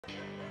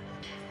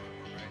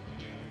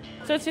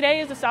So today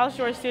is the South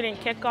Shore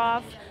student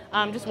kickoff,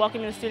 just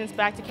welcoming the students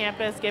back to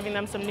campus, giving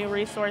them some new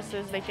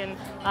resources they can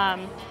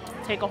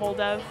take a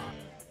hold of.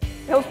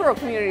 Hillsborough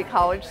Community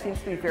College seems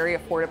to be very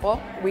affordable.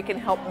 We can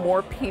help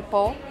more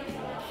people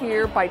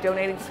here by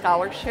donating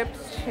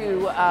scholarships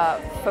to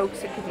folks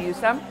that could use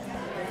them.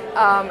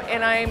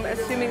 And I'm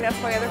assuming that's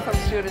why other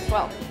folks do it as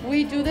well.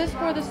 We do this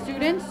for the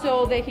students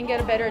so they can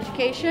get a better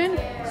education,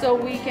 so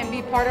we can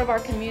be part of our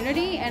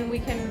community and we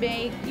can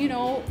make,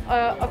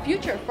 a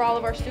future for all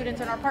of our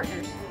students and our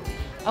partners.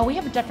 We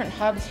have different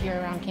hubs here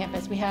around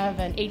campus. We have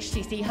an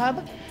HCC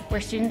hub where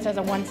students as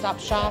a one-stop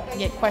shop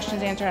get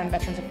questions answered on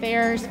Veterans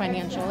Affairs,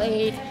 financial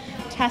aid,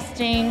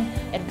 testing,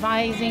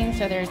 advising.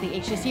 So there's the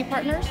HCC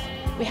partners.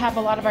 We have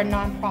a lot of our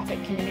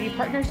nonprofit community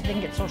partners so they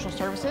can get social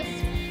services.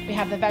 We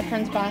have the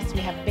Veterans Bus, we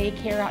have Bay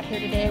Care out here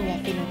today, we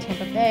have Feeding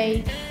Tampa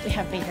Bay, we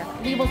have Bay Care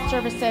legal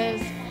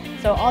services.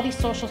 So all these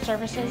social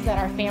services that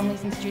our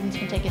families and students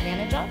can take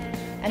advantage of.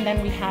 And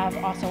then we have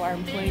also our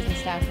employees and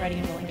staff ready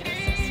and willing to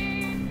assist.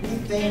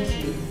 We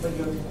thank you for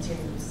your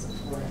continued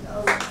support.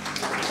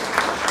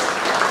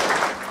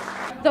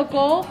 The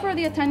goal for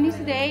the attendees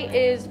today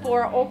is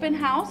for open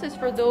house, is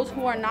for those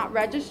who are not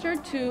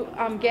registered to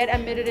get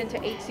admitted into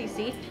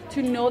HCC,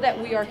 to know that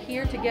we are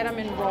here to get them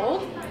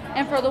enrolled.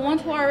 And for the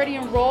ones who are already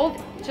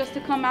enrolled, just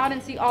to come out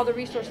and see all the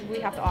resources we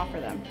have to offer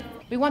them.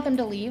 We want them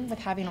to leave with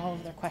having all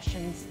of their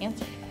questions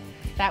answered.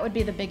 That would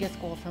be the biggest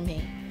goal for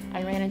me.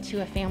 I ran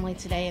into a family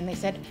today and they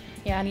said,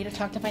 yeah, I need to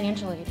talk to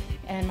financial aid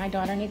and my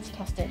daughter needs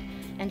tested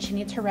and she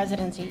needs her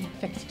residency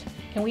fixed.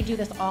 Can we do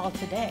this all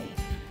today?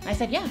 And I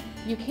said, yeah,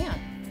 you can.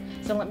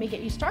 So let me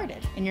get you started.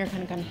 And you're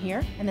going to come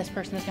here, and this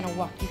person is going to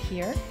walk you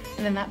here,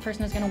 and then that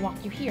person is going to walk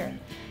you here.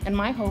 And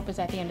my hope is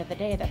at the end of the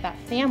day that that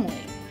family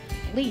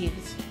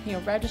leaves,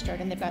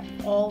 registered, and they've got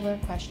all their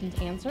questions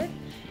answered,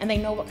 and they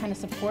know what kind of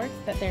support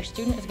that their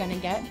student is going to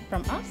get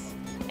from us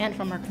and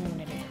from our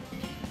community.